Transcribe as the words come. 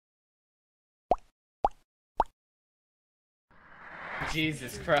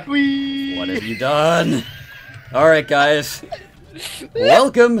Jesus Christ. Whee! What have you done? Alright guys,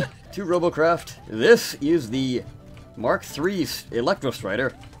 welcome to Robocraft. This is the Mark III Electro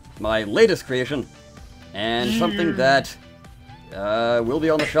Strider, my latest creation, and something that will be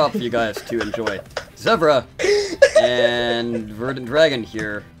on the shop for you guys to enjoy. Zebra and Verdant Dragon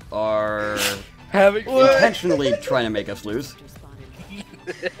here are intentionally trying to make us lose.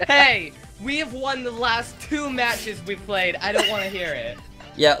 Hey, we have won the last 2 matches we played. I don't want to hear it.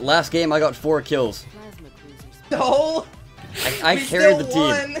 Yeah, last game I got 4 kills. No! I carried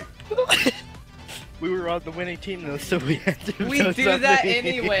the team. We were on the winning team though, so we had to We do that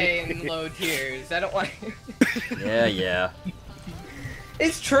anyway in low tiers. I don't want Yeah.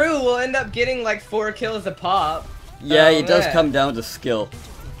 It's true, we'll end up getting like 4 kills a pop. Yeah, it does man. come down to skill.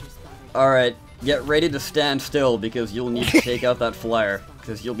 Alright, get ready to stand still because you'll need to take out that flyer.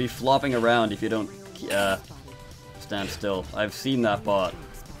 Because you'll be flopping around if you don't stand still. I've seen that bot.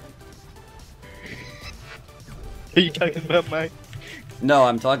 Are you talking about Mike? No,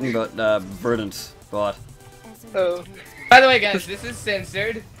 I'm talking about Verdant's bot. Oh. By the way, guys, this is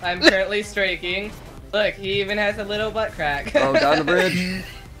censored. I'm currently striking. Look, he even has a little butt crack. Oh, down the bridge.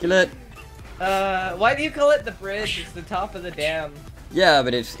 Kill it. Why do you call it the bridge? It's the top of the dam. Yeah,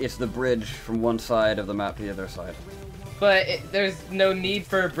 but it's the bridge from one side of the map to the other side. But there's no need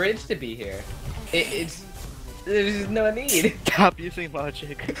for a bridge to be here. There's no need. Stop using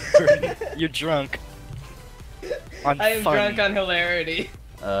logic. You're drunk. On I am fun. drunk on hilarity.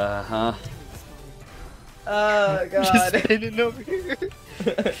 Uh-huh. Oh Just god. spinning over here.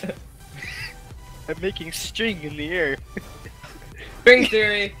 I'm making string in the air. String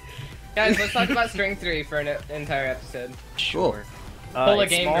theory. Guys, let's talk about string theory for an entire episode. Sure. Full of It's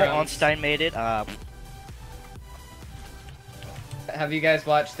Game small, Grumps. Einstein made it. Have you guys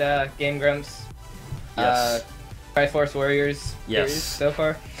watched Game Grumps? Yes. Triforce Warriors Yes. series so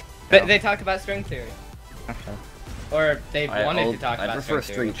far? No. They talked about string theory. Okay. Or they wanted to talk I about prefer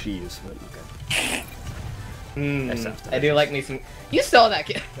string string theory. cheese, but okay. I do like me some. You stole that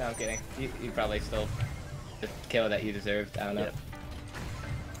kill. No, I'm kidding. You probably stole the kill that you deserved. I don't know. Yep.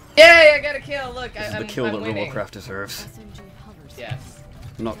 Yay! I got a kill. Look, This is I'm the kill I'm that winning. Robocraft deserves. Yes,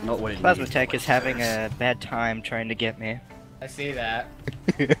 Not what it Plasma needs, Tech what is it having deserves. a bad time trying to get me. I see that.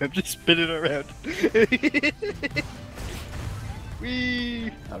 I'm just spinning around.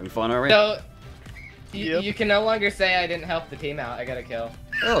 Whee! Having fun, are we? So Yep. you can no longer say I didn't help the team out. I got a kill.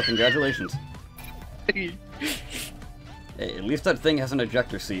 Oh, congratulations. Hey, at least that thing has an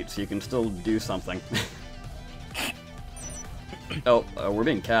ejector seat, so you can still do something. Oh, we're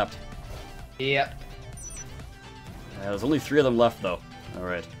being capped. Yep. There's only 3 of them left, though.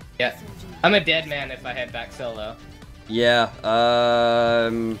 Alright. Yeah. I'm a dead man if I head back solo. Yeah,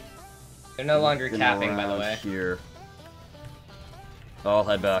 They're no longer looking capping, by the around way. Here. I'll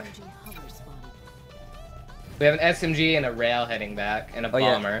head back. We have an SMG and a rail heading back, and a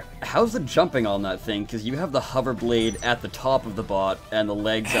bomber. Yeah. How's the jumping on that thing? Because you have the hover blade at the top of the bot and the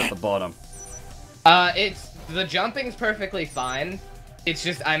legs at the bottom. The jumping's perfectly fine. It's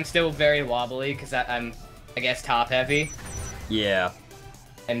just I'm still very wobbly because I'm, I guess, top heavy Yeah.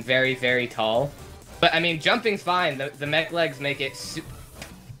 and very, very tall. But I mean, jumping's fine. The mech legs make it.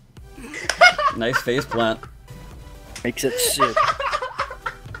 Nice face plant. Makes it sick.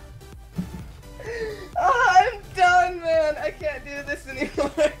 Oh, I'm done, man. I can't do this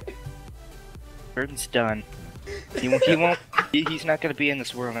anymore. Burden's done. He's not gonna be in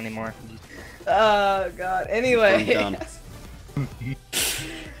this world anymore. Oh god. Anyway, I'm done.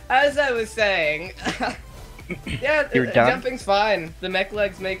 as I was saying, yeah, You're done? jumping's fine. The mech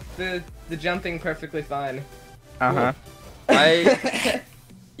legs make the jumping perfectly fine. Uh-huh.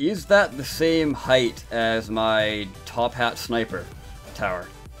 Is that the same height as my top hat sniper tower?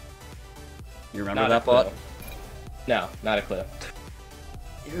 You remember Not a that bot? clue. No, not a clue.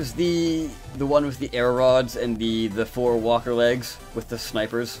 It was the one with the air rods and the 4 walker legs with the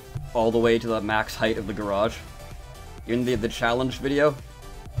snipers all the way to the max height of the garage. In the challenge video.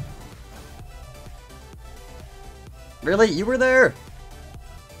 Really? You were there?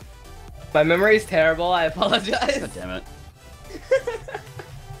 My memory's terrible. I apologize. God damn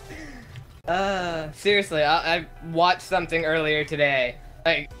it. Seriously, I watched something earlier today.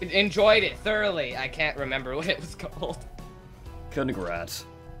 I enjoyed it thoroughly. I can't remember what it was called. Congrats.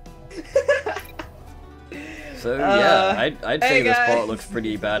 So yeah, I'd say hey this guys. bot looks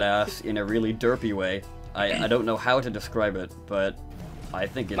pretty badass in a really derpy way. I don't know how to describe it, but I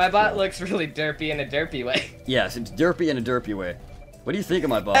think it's My bot cool. looks really derpy in a derpy way. Yes, it's derpy in a derpy way. What do you think of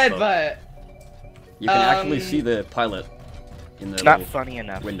my bot, Hey, though? but You can actually see the pilot in the Not little funny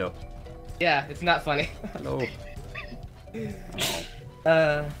enough. window. yeah, it's not funny. Hello.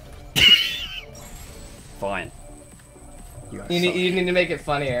 Fine. You need to make it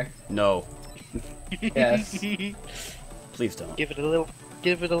funnier. No. Yes. Please don't. Give it a little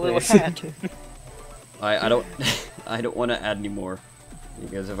Please. hat. I don't I don't want to add any more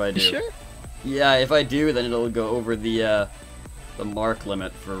because if I do, Sure. yeah, if I do, then it'll go over the mark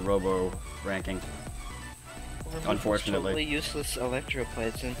limit for Robo ranking. Unfortunately. Totally useless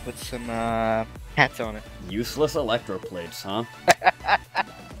electroplates and put some hats on it. Useless electroplates, huh?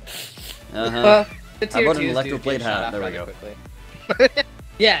 Well, the How tier about an 2s do electroplate get hat? shot off There we rather go. quickly.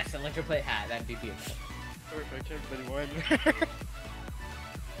 Yes, electroplate hat. That'd be beautiful. Perfect, everybody won.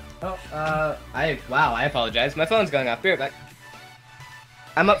 Oh, wow, I apologize. My phone's going off. Be right back.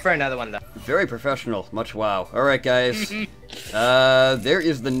 I'm up for another one though. Very professional, much wow. Alright guys, there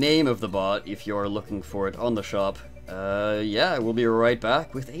is the name of the bot if you're looking for it on the shop. Yeah, we'll be right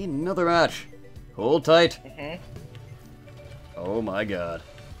back with another match. Hold tight. Oh my god.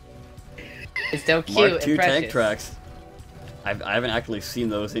 It's so cute Mark and II precious. tank tracks. I haven't actually seen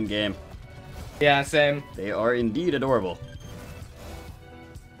those in game. Yeah, same. They are indeed adorable.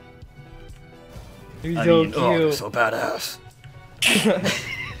 He's I so mean, oh, cute. so badass.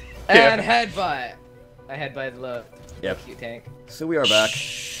 And headbutt. I headbutted low. Yep. Cute tank. So we are back.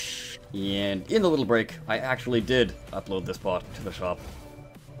 And in the little break, I actually did upload this bot to the shop.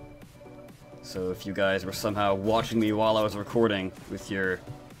 So if you guys were somehow watching me while I was recording with your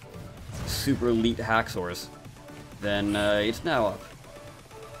super elite hacksaws, then it's now up.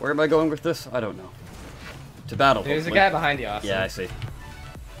 Where am I going with this? I don't know. To battle, There's a hopefully. guy behind you, Austin. Yeah, I see.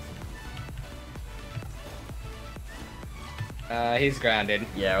 He's grounded.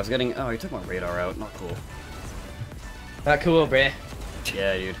 Yeah, I was getting... Oh, he took my radar out. Not cool. Not cool, bruh.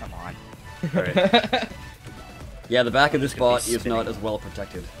 Yeah, dude. Come on. Alright. Yeah, the back of this It's gonna be bot is not spinning. as well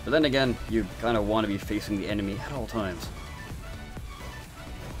protected. But then again, you kind of want to be facing the enemy at all times.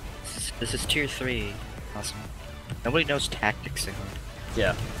 This is tier 3. Awesome. Nobody knows tactics anymore.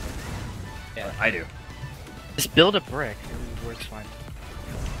 Yeah, Yeah. I do. Just build a brick. It works fine.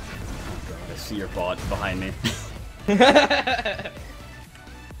 Oh god, I see your bot behind me.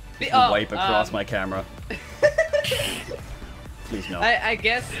 Oh, Wipe across my camera. Please no. I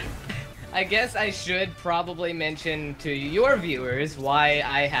guess I should probably mention to your viewers why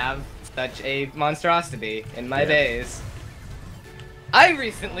I have such a monstrosity in my Yeah. days. I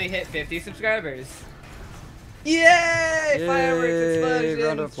recently hit 50 subscribers. Yay! Fireworks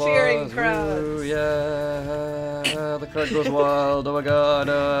Round of explosions, cheering applause. crowds. Woo, yeah, the crowd goes wild. Oh my god,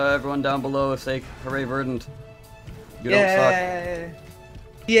 everyone down below say hooray Verdant. You don't suck. Yeah.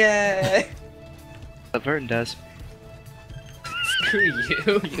 Yeah. But Verdant does. Screw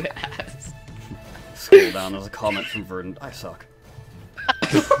you, you ass. Scroll down, there's a comment from Verdant. I suck.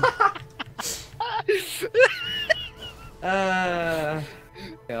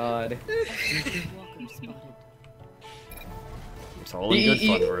 God. It's all in good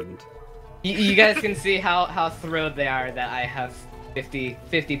fun, Verdant. You guys can see how thrilled they are that I have 50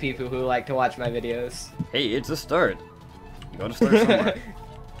 people who like to watch my videos. Hey, it's a start. You gotta start somewhere.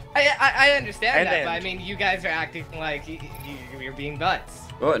 I understand And that, then- but I mean, you guys are acting like you're being butts.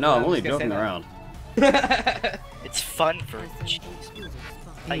 Oh, no, I'm I'm only just gonna say joking that. around. It's fun for.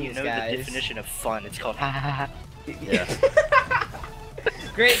 How you Jeez, know guys. the definition of fun? It's called ha ha ha. Yeah.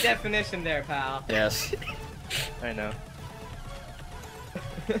 Great definition there, pal. Yes. I know.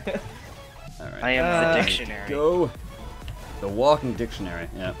 Alright. I am the dictionary. Go. The walking dictionary,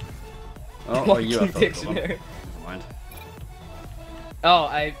 yeah. Oh, Walking you have dictionary. Never mind.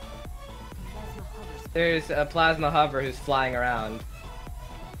 Oh, there's a plasma hover who's flying around.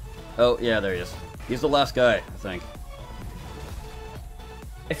 Oh, yeah, there he is. He's the last guy, I think.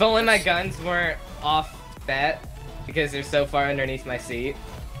 If only my guns weren't off bet, because they're so far underneath my seat.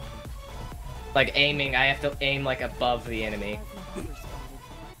 Like aiming, I have to aim like above the enemy. Whose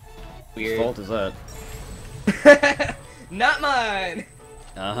Weird. fault is that? Not mine!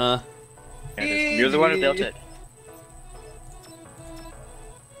 Uh-huh. You're the one who built it.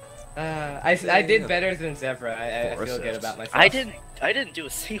 I did better than Zebra. I feel good Forceps. about myself. I didn't do a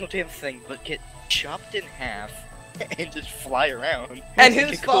single damn thing but get chopped in half and just fly around. And Like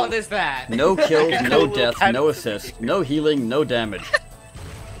whose a fault cool- is that? No kills, Cool no little deaths, pattern. no assists, no healing, no damage.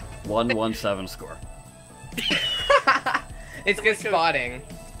 117 score. It's good spotting.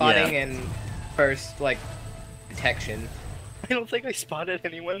 Spotting and first, like, detection. I don't think I spotted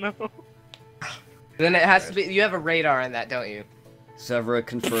anyone though. Then it has to be. You have a radar in that, don't you? Severa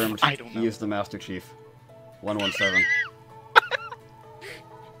confirmed I don't know. he is the Master Chief. 117.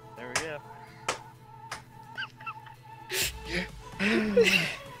 There we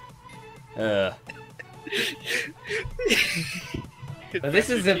go. Well, this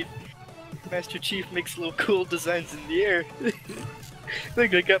is a... Master Chief makes little cool designs in the air.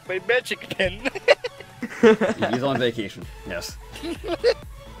 Look, I got my magic pen. He's on vacation. Yes.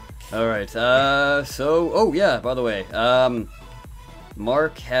 Alright, so... Oh, yeah, by the way,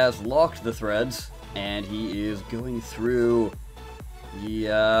 Mark has locked the threads, and he is going through the,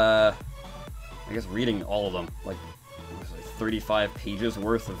 I guess reading all of them. Like, what was it, 35 pages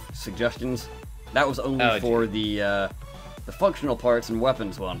worth of suggestions. That was only for the functional parts and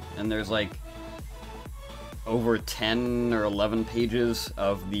weapons one, and there's like over 10 or 11 pages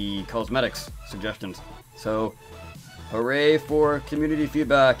of the cosmetics suggestions. So, hooray for community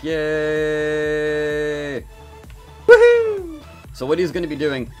feedback, yay! Woohoo! So what he's going to be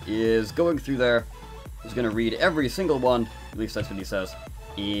doing is going through there, he's going to read every single one, at least that's what he says,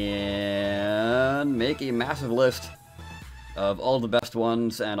 and make a massive list of all the best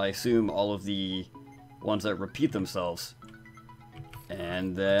ones, and I assume all of the ones that repeat themselves.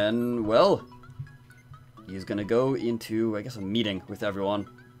 And then, well, he's gonna go into, I guess, a meeting with everyone,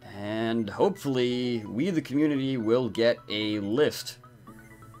 and hopefully we, the community, will get a list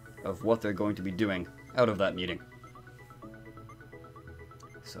of what they're going to be doing out of that meeting.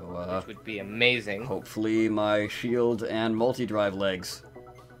 So, Which would be amazing. hopefully my shield and multi-drive legs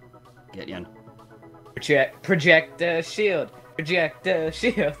get in. Project shield. Project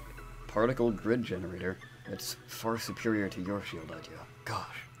shield. Particle grid generator. It's far superior to your shield idea.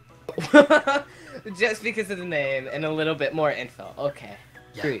 Gosh. Just because of the name and a little bit more info. Okay.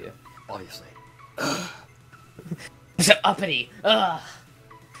 Yeah, Screw you. obviously. So uppity. Ugh.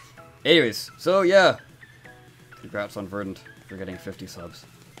 Anyways, so yeah. Congrats on Verdant for getting 50 subs.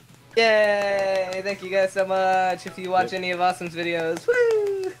 Yay! Thank you guys so much. If you watch any of Awesome's videos,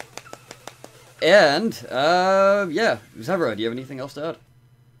 woo! And, yeah. Zevra, do you have anything else to add?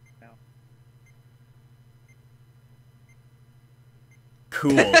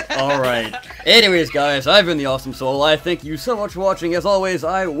 Cool. Alright. Anyways, guys, I've been the Awesome Soul. I thank you so much for watching. As always,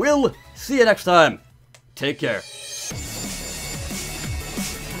 I will see you next time. Take care.